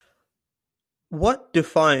What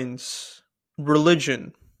defines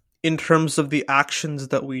religion in terms of the actions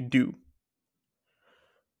that we do?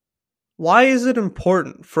 Why is it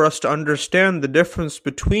important for us to understand the difference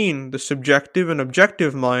between the subjective and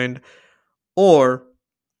objective mind, or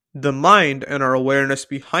the mind and our awareness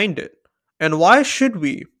behind it? And why should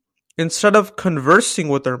we, instead of conversing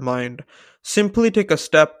with our mind, simply take a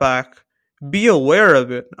step back, be aware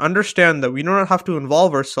of it, understand that we do not have to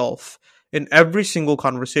involve ourselves in every single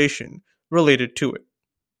conversation related to it?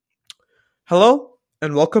 Hello,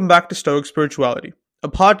 and welcome back to Stoic Spirituality, a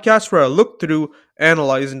podcast where I look through,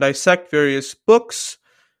 analyze, and dissect various books,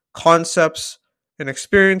 concepts, and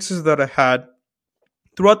experiences that I had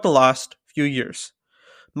throughout the last few years.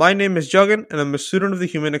 My name is Jagan, and I'm a student of the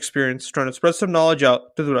human experience trying to spread some knowledge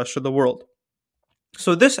out to the rest of the world.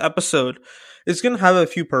 So this episode is going to have a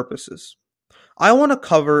few purposes. I want to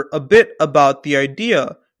cover a bit about the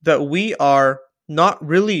idea that we are not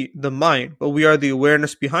really the mind, but we are the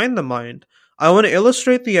awareness behind the mind. I want to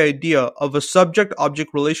illustrate the idea of a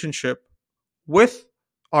subject-object relationship with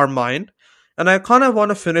our mind, and I kind of want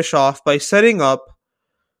to finish off by setting up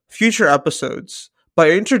future episodes by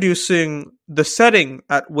introducing the setting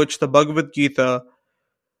at which the Bhagavad Gita,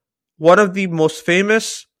 one of the most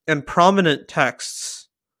famous and prominent texts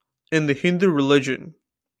in the Hindu religion,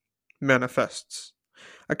 manifests.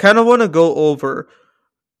 I kind of want to go over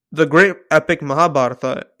the great epic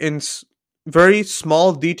Mahabharata in very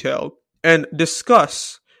small detail and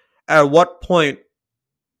discuss at what point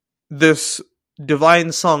this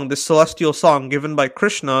divine song, this celestial song given by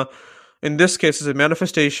Krishna, in this case is a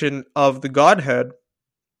manifestation of the Godhead,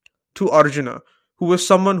 to Arjuna, who was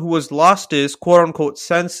someone who has lost his quote-unquote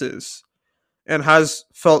senses and has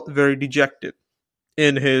felt very dejected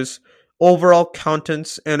in his overall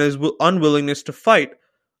countenance and his unwillingness to fight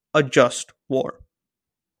a just war.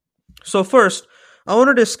 So first, I want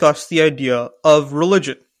to discuss the idea of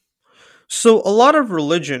religion. So a lot of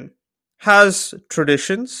religion has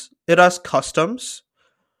traditions, it has customs,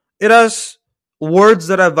 it has words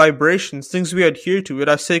that have vibrations, things we adhere to, it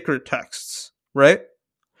has sacred texts, right?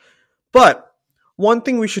 But one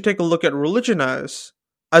thing we should take a look at religion as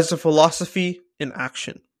a philosophy in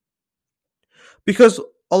action. Because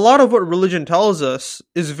a lot of what religion tells us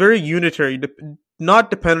is very unitary, not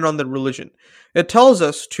dependent on the religion. It tells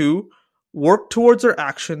us to work towards our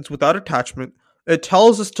actions without attachment. It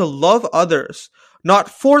tells us to love others, not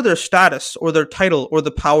for their status or their title or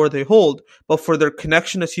the power they hold, but for their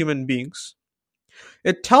connection as human beings.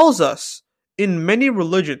 It tells us in many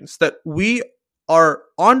religions that we are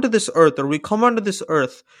onto this earth, or we come onto this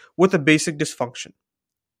earth with a basic dysfunction.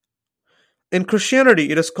 In Christianity,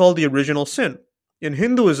 it is called the original sin. In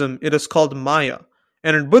Hinduism, it is called Maya.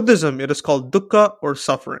 And in Buddhism, it is called dukkha or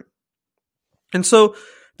suffering. And so,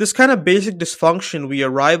 this kind of basic dysfunction we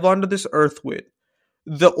arrive onto this earth with,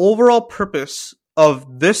 the overall purpose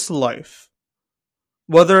of this life,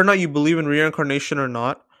 whether or not you believe in reincarnation or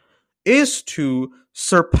not, is to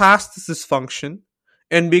surpass this dysfunction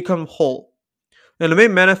and become whole. And it may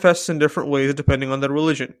manifest in different ways depending on the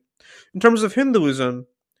religion. In terms of Hinduism,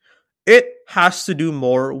 it has to do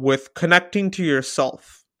more with connecting to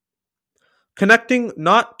yourself. Connecting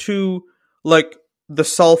not to like the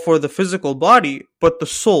self or the physical body, but the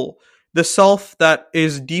soul, the self that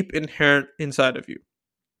is deep inherent inside of you.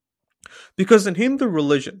 Because in Hindu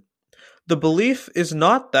religion, the belief is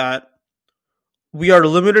not that we are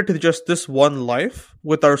limited to just this one life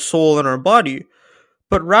with our soul and our body,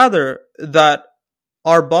 but rather that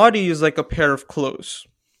our body is like a pair of clothes,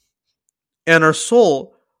 and our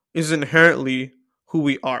soul is inherently who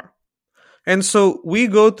we are. And so we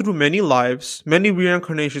go through many lives, many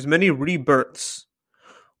reincarnations, many rebirths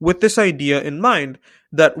with this idea in mind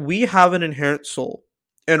that we have an inherent soul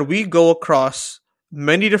and we go across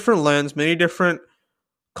many different lands, many different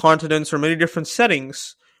continents, or many different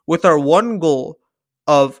settings with our one goal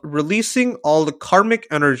of releasing all the karmic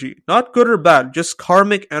energy, not good or bad, just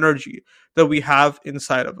karmic energy that we have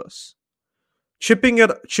inside of us.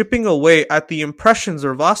 Chipping away at the impressions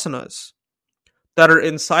or vasanas that are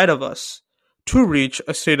inside of us to reach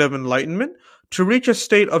a state of enlightenment, to reach a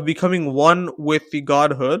state of becoming one with the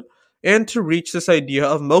Godhood, and to reach this idea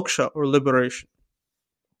of moksha or liberation.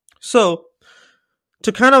 So,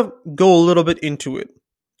 to kind of go a little bit into it,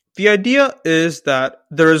 the idea is that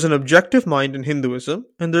there is an objective mind in Hinduism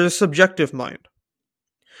and there is a subjective mind.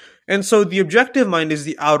 And so the objective mind is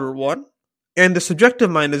the outer one, and the subjective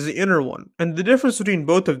mind is the inner one. And the difference between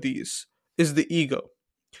both of these is the ego.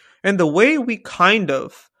 And the way we kind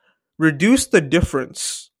of reduce the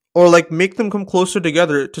difference, or like make them come closer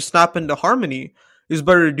together to snap into harmony, is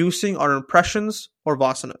by reducing our impressions or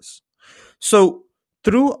vasanas. So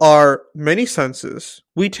Through our many senses,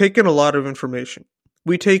 we take in a lot of information.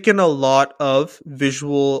 We take in a lot of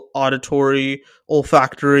visual, auditory,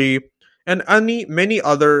 olfactory, and many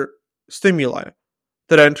other stimuli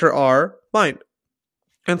that enter our mind.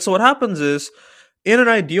 And so what happens is, in an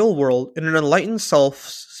ideal world, in an enlightened self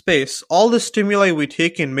space, all the stimuli we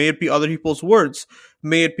take in, may it be other people's words,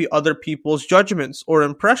 may it be other people's judgments or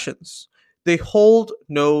impressions, they hold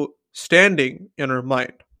no standing in our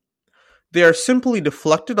mind. They are simply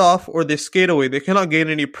deflected off or they skate away. They cannot gain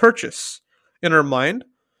any purchase in our mind,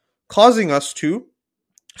 causing us to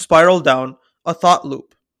spiral down a thought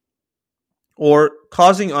loop or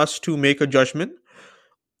causing us to make a judgment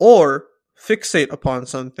or fixate upon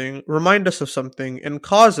something, remind us of something, and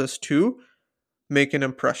cause us to make an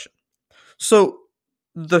impression. So,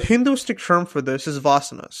 the Hinduistic term for this is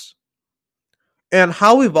vasanas. And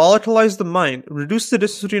how we volatilize the mind, reduce the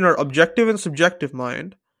distance between our objective and subjective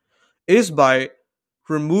mind, is by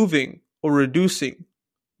removing or reducing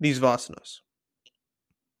these vasanas.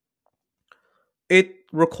 It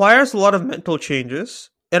requires a lot of mental changes,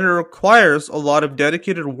 and it requires a lot of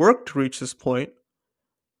dedicated work to reach this point.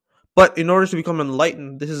 But in order to become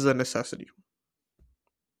enlightened, this is a necessity.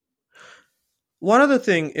 One other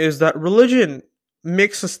thing is that religion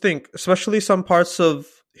makes us think, especially some parts of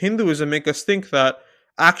Hinduism make us think that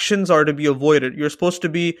actions are to be avoided. You're supposed to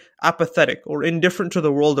be apathetic or indifferent to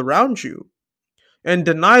the world around you and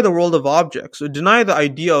deny the world of objects or deny the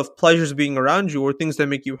idea of pleasures being around you or things that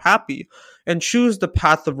make you happy and choose the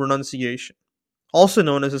path of renunciation, also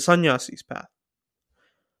known as the sannyasi's path.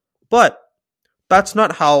 But that's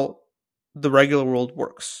not how the regular world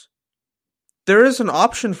works. There is an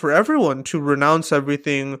option for everyone to renounce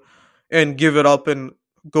everything and give it up and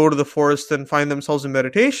go to the forest and find themselves in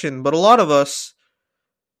meditation, but a lot of us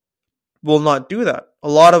will not do that. A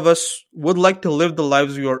lot of us would like to live the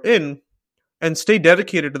lives we are in and stay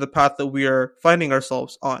dedicated to the path that we are finding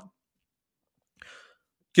ourselves on.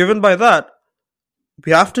 Given by that,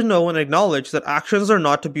 we have to know and acknowledge that actions are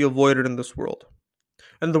not to be avoided in this world.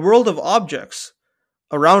 And the world of objects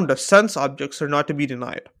around us, sense objects, are not to be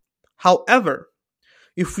denied. However,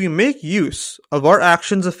 if we make use of our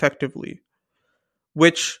actions effectively,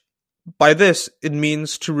 which by this it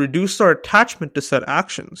means to reduce our attachment to said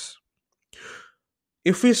actions,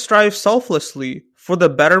 if we strive selflessly for the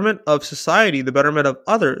betterment of society, the betterment of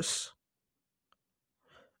others,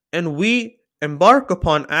 and we embark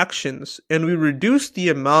upon actions and we reduce the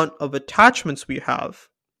amount of attachments we have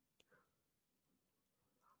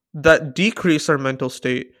that decrease our mental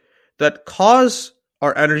state, that cause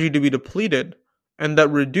our energy to be depleted, and that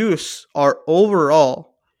reduce our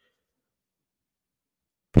overall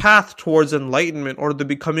path towards enlightenment or the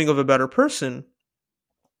becoming of a better person,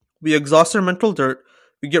 we exhaust our mental dirt,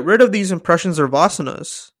 we get rid of these impressions or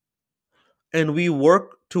vasanas, and we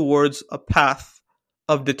work towards a path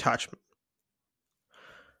of detachment.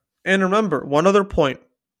 And remember, one other point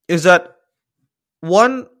is that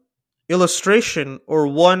one illustration or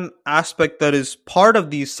one aspect that is part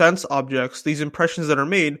of these sense objects, these impressions that are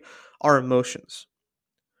made, are emotions.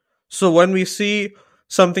 So when we see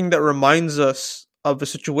something that reminds us of a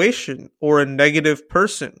situation or a negative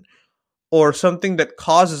person or something that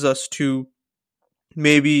causes us to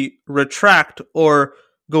maybe retract or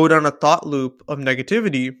go down a thought loop of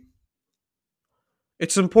negativity,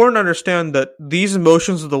 it's important to understand that these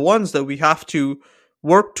emotions are the ones that we have to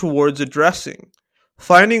work towards addressing,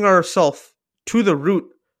 finding ourselves to the root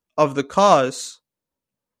of the cause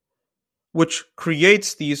which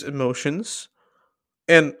creates these emotions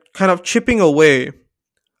and kind of chipping away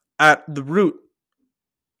at the root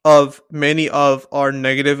of many of our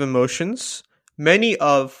negative emotions, many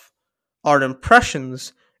of our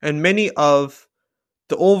impressions, and many of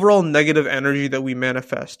the overall negative energy that we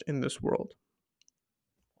manifest in this world.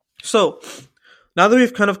 So, now that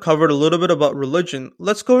we've kind of covered a little bit about religion,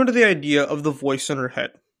 let's go into the idea of the voice in our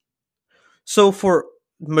head. So, for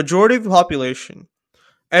the majority of the population,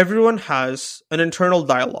 everyone has an internal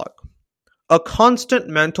dialogue, a constant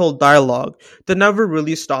mental dialogue that never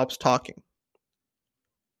really stops talking.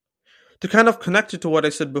 To kind of connect it to what I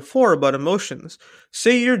said before about emotions,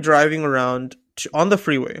 say you're driving around on the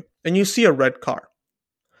freeway and you see a red car.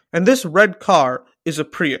 And this red car is a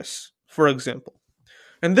Prius, for example.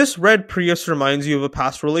 And this red Prius reminds you of a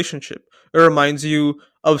past relationship. It reminds you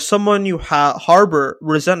of someone you harbor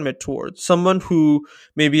resentment towards, someone who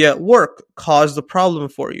maybe at work caused the problem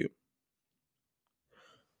for you.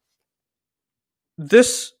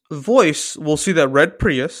 This voice will see that red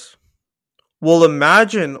Prius, will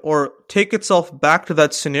imagine or take itself back to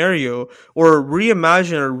that scenario or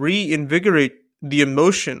reimagine or reinvigorate the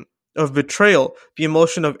emotion of betrayal, the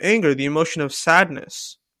emotion of anger, the emotion of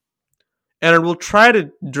sadness, and it will try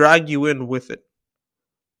to drag you in with it.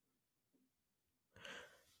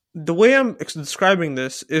 The way I'm describing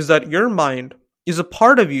this is that your mind is a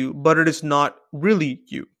part of you, but it is not really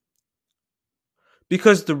you.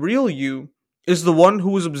 Because the real you is the one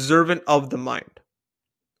who is observant of the mind.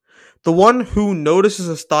 The one who notices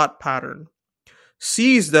a thought pattern,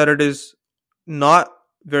 sees that it is not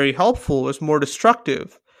very helpful, is more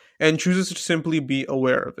destructive, and chooses to simply be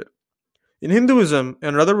aware of it. In Hinduism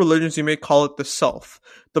and other religions, you may call it the self,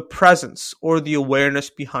 the presence, or the awareness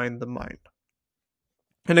behind the mind.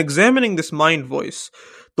 And examining this mind voice,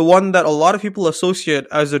 the one that a lot of people associate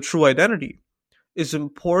as a true identity, is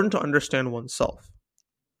important to understand oneself.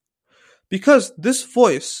 Because this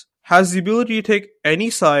voice has the ability to take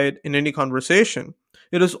any side in any conversation,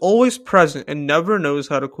 it is always present and never knows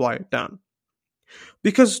how to quiet down.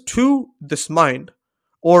 Because to this mind,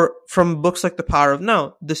 or from books like The Power of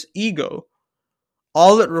Now, this ego,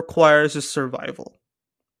 all it requires is survival.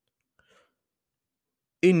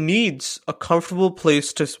 It needs a comfortable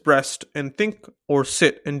place to rest and think or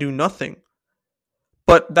sit and do nothing.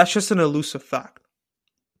 But that's just an elusive fact.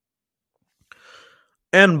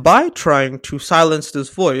 And by trying to silence this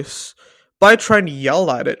voice, by trying to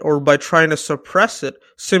yell at it, or by trying to suppress it,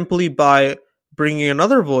 simply by bringing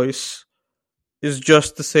another voice, is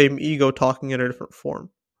just the same ego talking in a different form,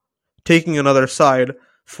 taking another side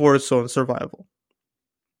for its own survival.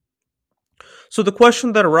 So the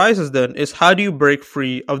question that arises then is, how do you break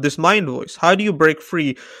free of this mind voice? How do you break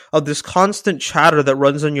free of this constant chatter that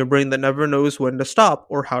runs in your brain that never knows when to stop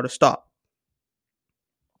or how to stop?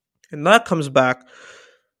 And that comes back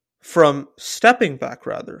from stepping back,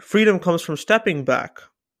 rather. Freedom comes from stepping back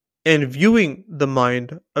and viewing the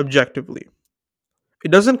mind objectively.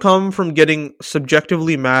 It doesn't come from getting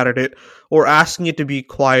subjectively mad at it or asking it to be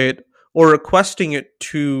quiet or requesting it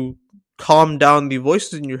to calm down the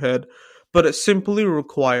voices in your head, but it simply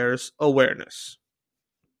requires awareness.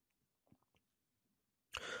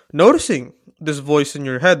 Noticing this voice in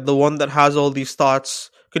your head, the one that has all these thoughts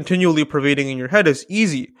continually pervading in your head, is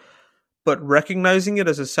easy, but recognizing it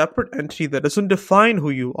as a separate entity that doesn't define who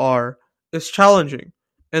you are is challenging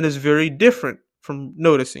and is very different from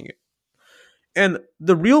noticing it. And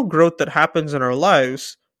the real growth that happens in our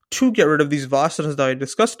lives to get rid of these vasanas that I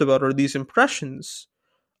discussed about, or these impressions,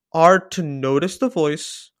 are to notice the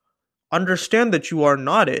voice, understand that you are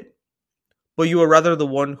not it, but you are rather the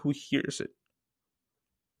one who hears it.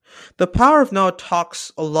 The Power of Now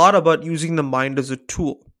talks a lot about using the mind as a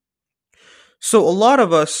tool. So a lot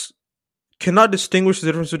of us cannot distinguish the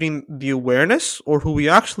difference between the awareness, or who we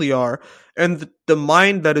actually are, and the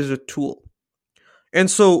mind that is a tool. And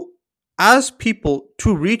so, as people,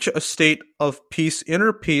 to reach a state of peace,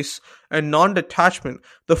 inner peace, and non-detachment,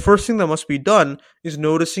 the first thing that must be done is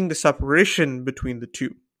noticing the separation between the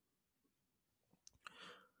two.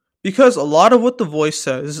 Because a lot of what the voice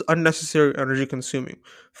says is unnecessary energy consuming.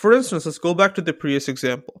 For instance, let's go back to the previous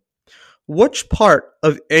example. Which part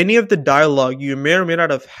of any of the dialogue you may or may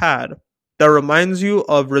not have had that reminds you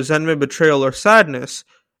of resentment, betrayal, or sadness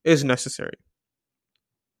is necessary?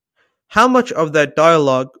 How much of that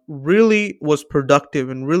dialogue really was productive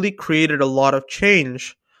and really created a lot of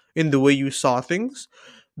change in the way you saw things,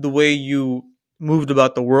 the way you moved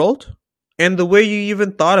about the world, and the way you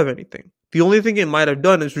even thought of anything? The only thing it might have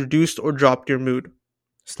done is reduced or dropped your mood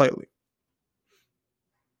slightly.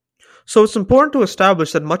 So it's important to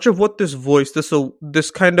establish that much of what this voice,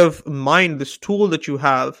 this kind of mind, this tool that you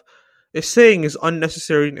have, is saying is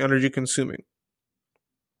unnecessary and energy consuming.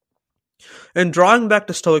 And drawing back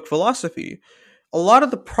to Stoic philosophy, a lot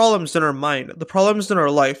of the problems in our mind, the problems in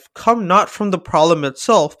our life, come not from the problem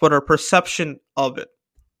itself, but our perception of it.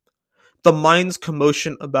 The mind's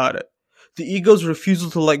commotion about it. The ego's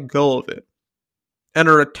refusal to let go of it. And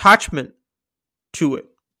our attachment to it.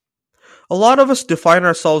 A lot of us define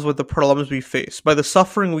ourselves by the problems we face, by the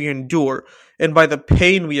suffering we endure, and by the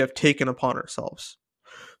pain we have taken upon ourselves.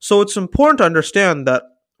 So it's important to understand that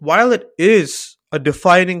while it is a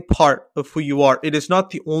defining part of who you are, it is not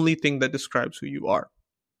the only thing that describes who you are.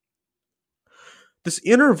 This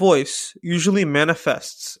inner voice usually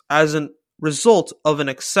manifests as a result of an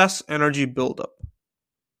excess energy buildup.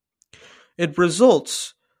 It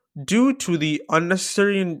results due to the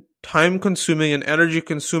unnecessary and time-consuming and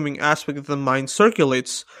energy-consuming aspect that the mind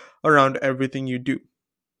circulates around everything you do.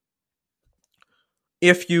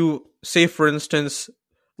 If you, say for instance,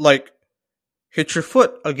 hit your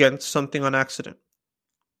foot against something on accident,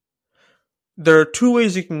 there are two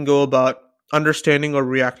ways you can go about understanding or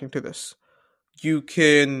reacting to this. You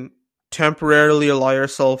can temporarily allow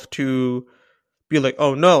yourself to be like,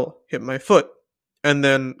 oh no, hit my foot, and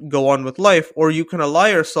then go on with life. Or you can allow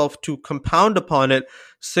yourself to compound upon it,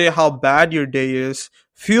 say how bad your day is,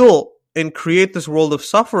 feel and create this world of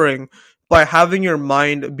suffering by having your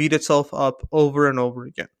mind beat itself up over and over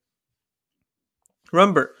again.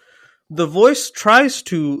 Remember, the voice tries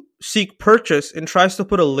to seek purchase and tries to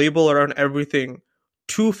put a label around everything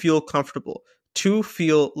to feel comfortable, to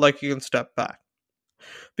feel like you can step back.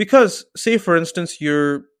 Because, say for instance,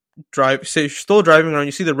 you're still driving around,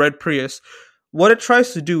 you see the red Prius. What it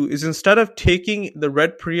tries to do is, instead of taking the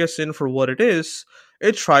red Prius in for what it is,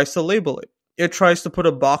 it tries to label it. It tries to put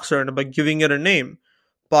a box around it by giving it a name,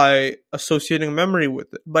 by associating memory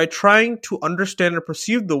with it, by trying to understand and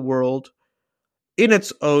perceive the world in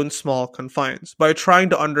its own small confines, by trying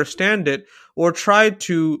to understand it or try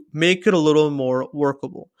to make it a little more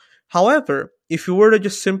workable. However, if you were to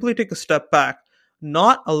just simply take a step back,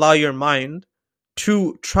 not allow your mind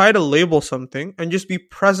to try to label something and just be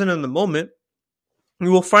present in the moment,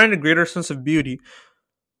 you will find a greater sense of beauty,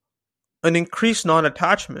 an increased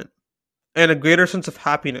non-attachment, and a greater sense of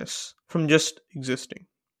happiness from just existing.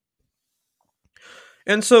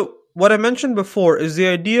 And so, what I mentioned before is the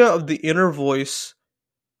idea of the inner voice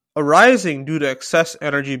arising due to excess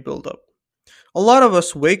energy buildup. A lot of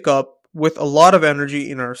us wake up with a lot of energy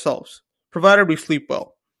in ourselves, provided we sleep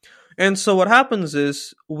well. And so what happens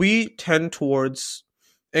is we tend towards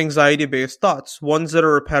anxiety-based thoughts, ones that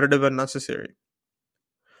are repetitive and necessary.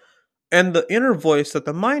 And the inner voice that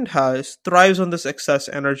the mind has thrives on this excess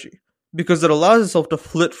energy because it allows itself to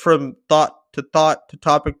flit from thought, to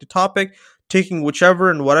topic, taking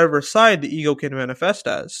whichever and whatever side the ego can manifest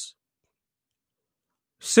as,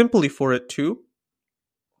 simply for it to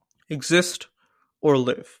exist or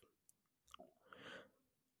live.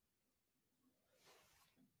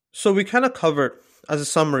 So we kind of covered, as a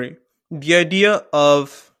summary, the idea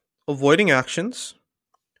of avoiding actions,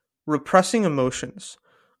 repressing emotions,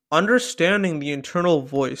 understanding the internal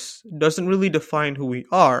voice doesn't really define who we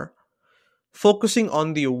are, focusing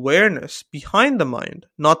on the awareness behind the mind,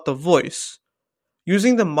 not the voice,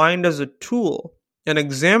 using the mind as a tool and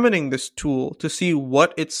examining this tool to see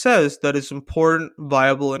what it says that is important,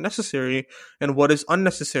 viable, and necessary, and what is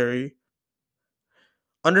unnecessary.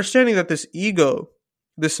 Understanding that this ego,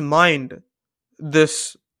 this mind,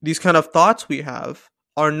 these kind of thoughts we have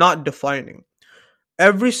are not defining.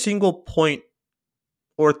 Every single point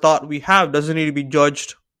or thought we have doesn't need to be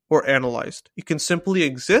judged or analyzed. It can simply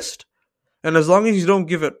exist, and as long as you don't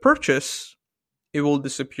give it purchase, it will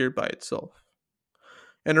disappear by itself.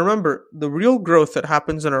 And remember, the real growth that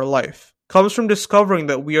happens in our life comes from discovering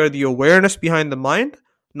that we are the awareness behind the mind,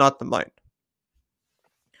 not the mind.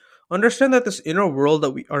 Understand that this inner world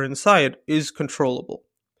that we are inside is controllable.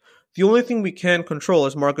 The only thing we can control,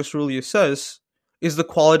 as Marcus Aurelius says, is the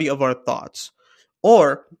quality of our thoughts.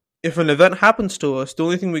 Or, if an event happens to us, the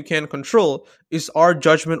only thing we can control is our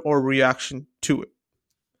judgment or reaction to it.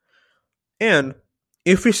 And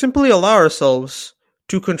if we simply allow ourselves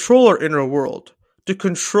to control our inner world, to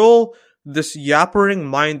control this yappering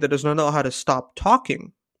mind that does not know how to stop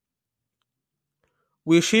talking,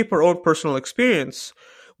 we shape our own personal experience.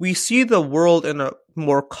 We see the world in a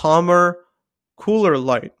more calmer, cooler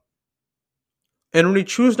light. And when we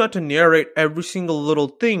choose not to narrate every single little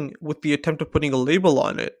thing with the attempt of putting a label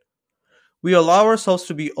on it, we allow ourselves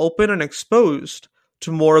to be open and exposed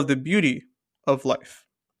to more of the beauty of life.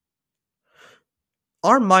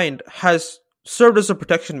 Our mind has served as a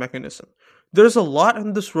protection mechanism. There's a lot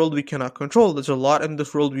in this world we cannot control. There's a lot in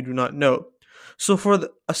this world we do not know. So for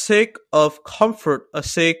a sake of comfort, a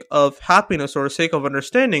sake of happiness, or a sake of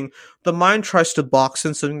understanding, the mind tries to box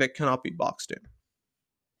in something that cannot be boxed in.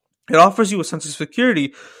 It offers you a sense of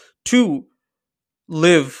security to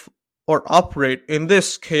live or operate in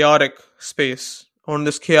this chaotic space, or in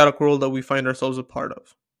this chaotic world that we find ourselves a part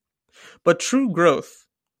of. But true growth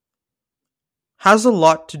has a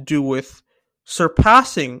lot to do with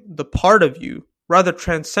surpassing the part of you, rather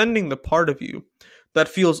transcending the part of you that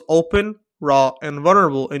feels open, raw, and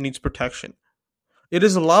vulnerable and needs protection. It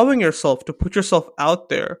is allowing yourself to put yourself out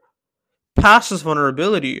there past this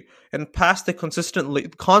vulnerability and past the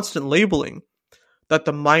constant labeling that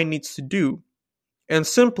the mind needs to do, and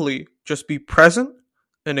simply just be present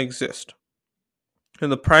and exist.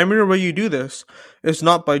 And the primary way you do this is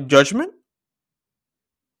not by judgment,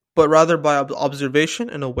 but rather by observation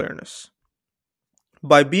and awareness.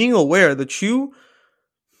 By being aware that you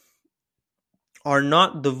are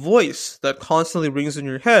not the voice that constantly rings in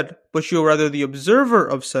your head, but you are rather the observer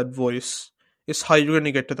of said voice, is how you're going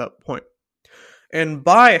to get to that point. And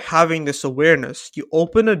by having this awareness, you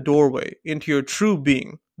open a doorway into your true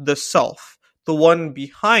being, the self, the one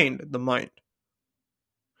behind the mind.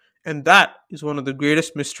 And that is one of the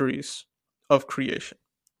greatest mysteries of creation.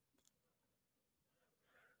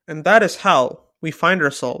 And that is how we find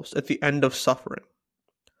ourselves at the end of suffering.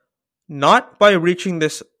 Not by reaching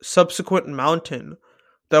this subsequent mountain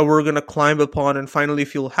that we're going to climb upon and finally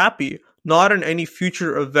feel happy, not in any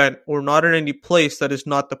future event or not in any place that is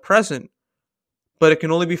not the present, but it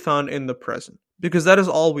can only be found in the present, because that is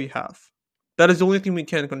all we have. That is the only thing we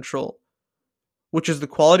can control, which is the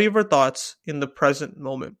quality of our thoughts in the present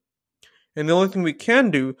moment. And the only thing we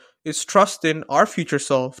can do is trust in our future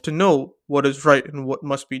self to know what is right and what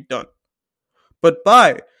must be done. But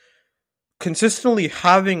by consistently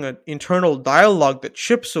having an internal dialogue that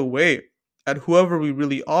chips away at whoever we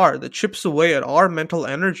really are, that chips away at our mental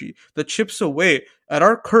energy, that chips away at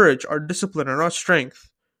our courage, our discipline, and our strength,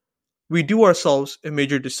 we do ourselves a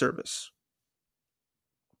major disservice.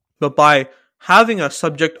 But by having a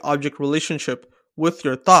subject-object relationship with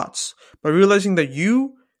your thoughts, by realizing that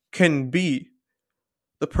you can be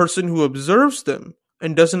the person who observes them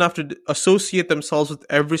and doesn't have to associate themselves with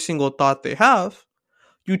every single thought they have,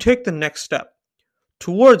 you take the next step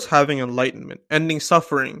towards having enlightenment, ending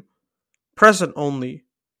suffering, present only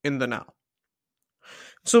in the now.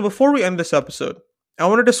 So before we end this episode, I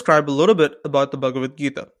want to describe a little bit about the Bhagavad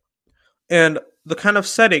Gita and the kind of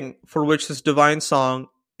setting for which this divine song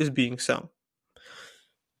is being sung.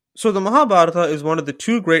 So the Mahabharata is one of the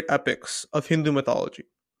two great epics of Hindu mythology.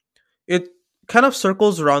 It kind of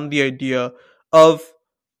circles around the idea of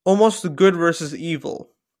almost the good versus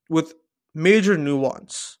evil with major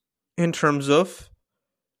nuance in terms of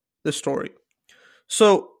the story.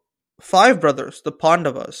 So 5 brothers, the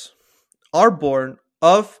Pandavas, are born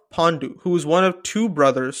of Pandu, who is one of 2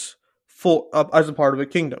 brothers as a part of a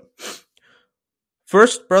kingdom.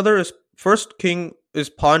 First king is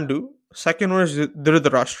Pandu. Second one is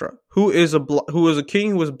Dhritarashtra, who is a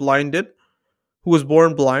king who was blinded, who was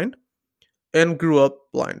born blind, and grew up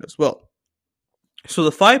blind as well. So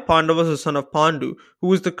the 5 Pandavas are the son of Pandu,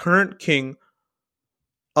 who is the current king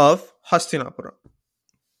of Hastinapura.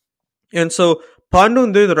 And so Pandu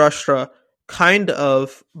and Dhritarashtra kind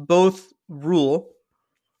of both rule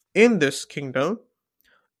in this kingdom.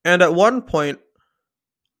 And at one point,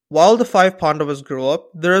 while the 5 Pandavas grow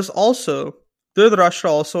up, Dhritarashtra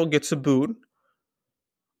also gets a boon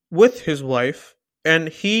with his wife, and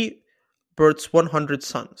he births 100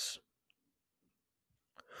 sons.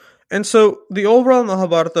 And so the overall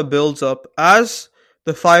Mahabharata builds up as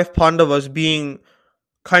the 5 Pandavas being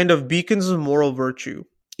kind of beacons of moral virtue,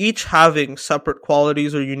 each having separate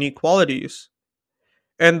qualities or unique qualities,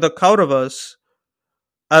 and the Kauravas,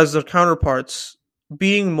 as their counterparts,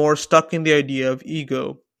 being more stuck in the idea of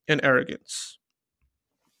ego and arrogance.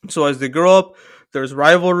 So as they grow up, there's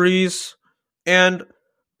rivalries, and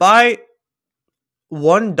by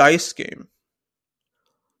one dice game,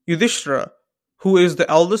 Yudhishthira, who is the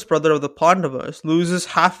eldest brother of the Pandavas, loses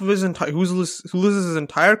his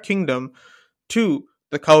entire kingdom to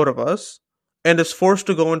the Kauravas and is forced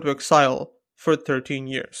to go into exile for 13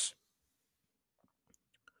 years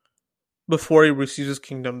before he receives his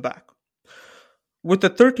kingdom back, with the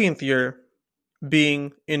 13th year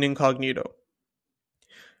being in incognito.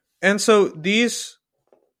 And so these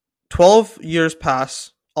 12 years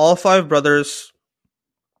pass, all 5 brothers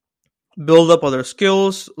build up other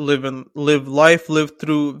skills, live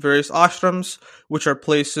through various ashrams, which are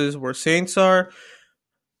places where saints are,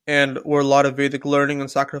 and where a lot of Vedic learning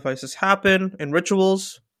and sacrifices happen, and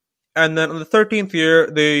rituals. And then on the 13th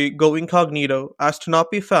year, they go incognito as to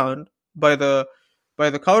not be found by the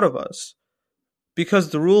Kauravas, because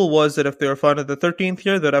the rule was that if they were found at the 13th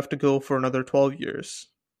year, they'd have to go for another 12 years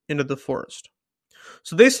into the forest.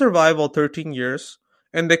 So they survive all 13 years,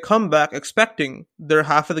 and they come back expecting their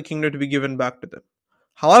half of the kingdom to be given back to them.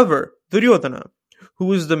 However, Duryodhana,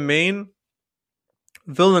 who is the main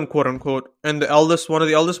villain, quote unquote, and one of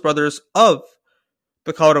the eldest brothers of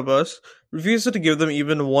the Kauravas, refuses to give them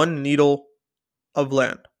even one needle of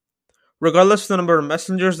land. Regardless of the number of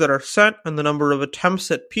messengers that are sent and the number of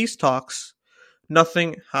attempts at peace talks,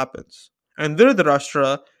 nothing happens. And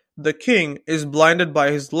Dhritarashtra, the king, is blinded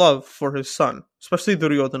by his love for his son, especially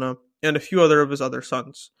Duryodhana, and a few of his other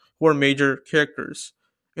sons, who are major characters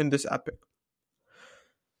in this epic.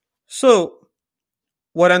 So,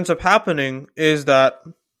 what ends up happening is that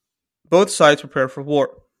both sides prepare for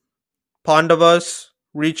war. Pandavas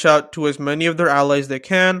reach out to as many of their allies they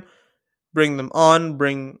can, bring them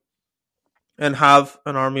on, and have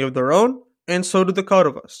an army of their own, and so do the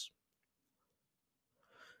Kauravas.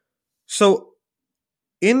 So,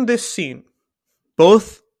 in this scene,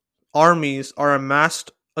 both armies are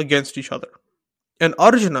amassed against each other. And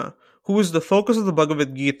Arjuna, who is the focus of the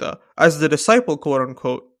Bhagavad Gita, as the disciple, quote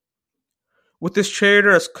unquote, with his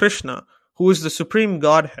charioteer as Krishna, who is the supreme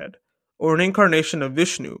godhead, or an incarnation of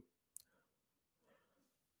Vishnu.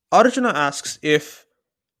 Arjuna asks if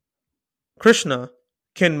Krishna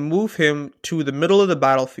can move him to the middle of the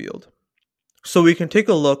battlefield so we can take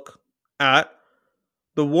a look at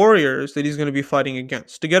the warriors that he's going to be fighting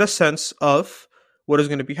against to get a sense of what is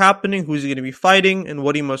going to be happening, who's he going to be fighting, and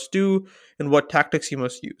what he must do, and what tactics he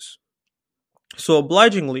must use. So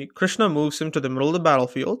obligingly, Krishna moves him to the middle of the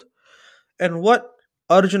battlefield, and what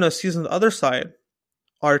Arjuna sees on the other side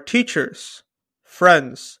are teachers,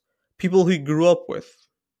 friends, people he grew up with,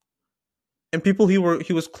 and people he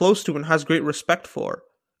was close to and has great respect for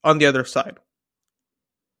on the other side.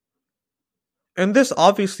 And this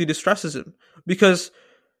obviously distresses him, because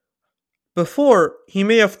before, he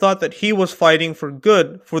may have thought that he was fighting for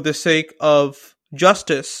good for the sake of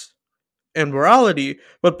justice and morality,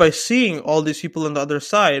 but by seeing all these people on the other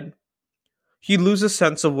side, he loses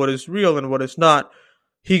sense of what is real and what is not.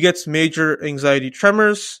 He gets major anxiety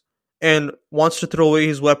tremors and wants to throw away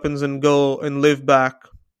his weapons and go and live back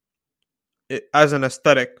as an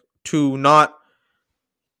aesthetic to not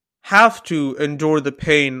have to endure the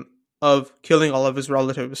pain of killing all of his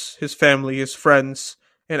relatives, his family, his friends,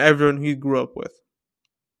 and everyone he grew up with.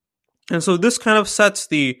 And so this kind of sets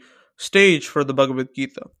the stage for the Bhagavad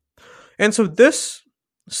Gita. And so this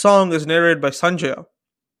song is narrated by Sanjaya,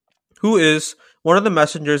 who is one of the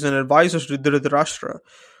messengers and advisors to Dhritarashtra,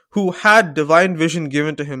 who had divine vision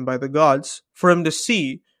given to him by the gods for him to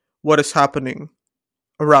see what is happening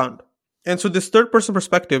around. And so this third person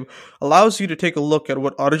perspective allows you to take a look at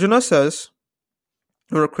what Arjuna says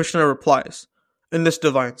and what Krishna replies in this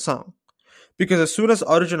divine song. Because as soon as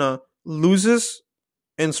Arjuna loses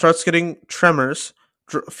and starts getting tremors,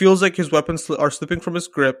 feels like his weapons are slipping from his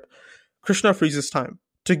grip, Krishna freezes time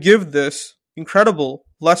to give this incredible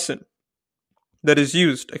lesson that is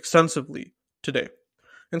used extensively today.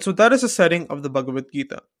 And so that is the setting of the Bhagavad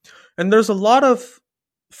Gita. And there's a lot of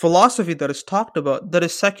philosophy that is talked about that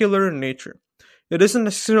is secular in nature. It isn't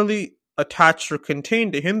necessarily attached or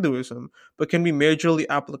contained to Hinduism, but can be majorly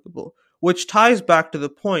applicable, which ties back to the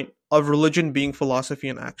point of religion being philosophy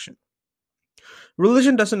in action.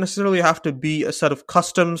 Religion doesn't necessarily have to be a set of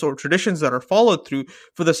customs or traditions that are followed through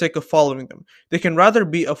for the sake of following them. They can rather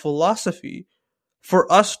be a philosophy for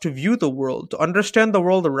us to view the world, to understand the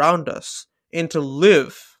world around us, and to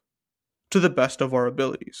live to the best of our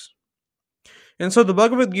abilities. And so the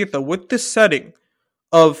Bhagavad Gita, with this setting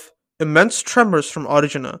of immense tremors from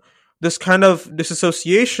Arjuna, this kind of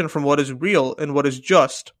disassociation from what is real and what is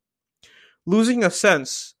just, losing a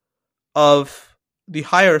sense of the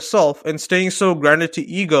higher self and staying so grounded to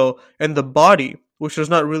ego and the body, which does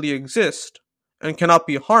not really exist and cannot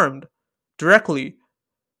be harmed directly,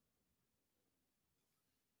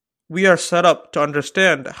 we are set up to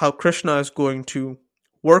understand how Krishna is going to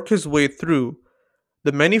work his way through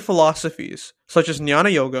the many philosophies, such as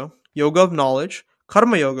Jnana Yoga, Yoga of Knowledge,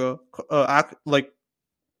 Karma Yoga, like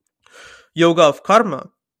Yoga of Karma,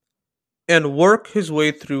 and work his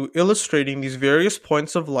way through illustrating these various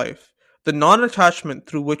points of life, the non-attachment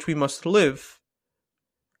through which we must live,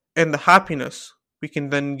 and the happiness we can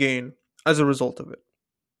then gain as a result of it.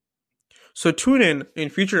 So tune in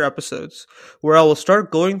future episodes where I will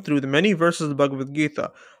start going through the many verses of the Bhagavad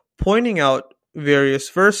Gita, pointing out various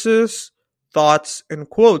verses, thoughts, and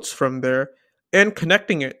quotes from there, and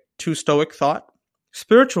connecting it to Stoic thought,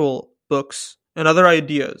 spiritual books, and other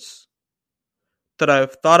ideas that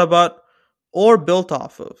I've thought about or built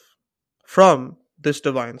off of from this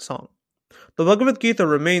divine song. The Bhagavad Gita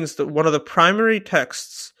remains one of the primary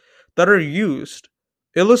texts that are used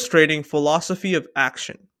illustrating philosophy of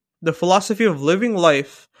action, the philosophy of living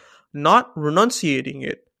life, not renunciating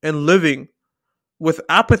it and living with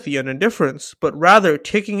apathy and indifference, but rather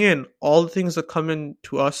taking in all the things that come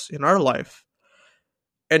into us in our life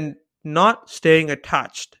and not staying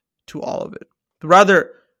attached to all of it.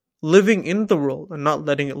 Rather, living in the world and not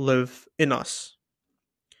letting it live in us.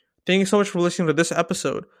 Thank you so much for listening to this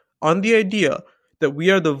episode on the idea that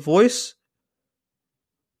we are the voice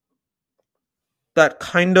that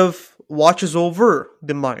kind of watches over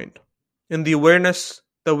the mind. And the awareness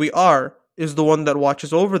that we are is the one that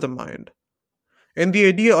watches over the mind. And the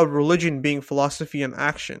idea of religion being philosophy in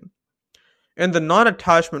action. And the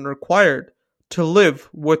non-attachment required to live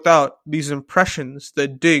without these impressions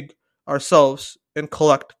that dig ourselves and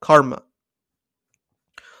collect karma.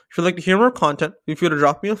 If you'd like to hear more content, feel free to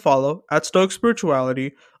drop me a follow at Stoic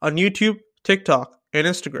Spirituality on YouTube, TikTok, and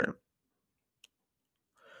Instagram.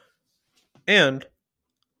 And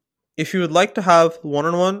if you would like to have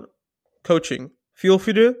one-on-one coaching, feel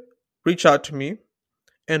free to reach out to me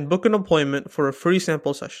and book an appointment for a free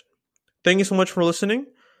sample session. Thank you so much for listening,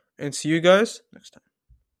 and see you guys next time.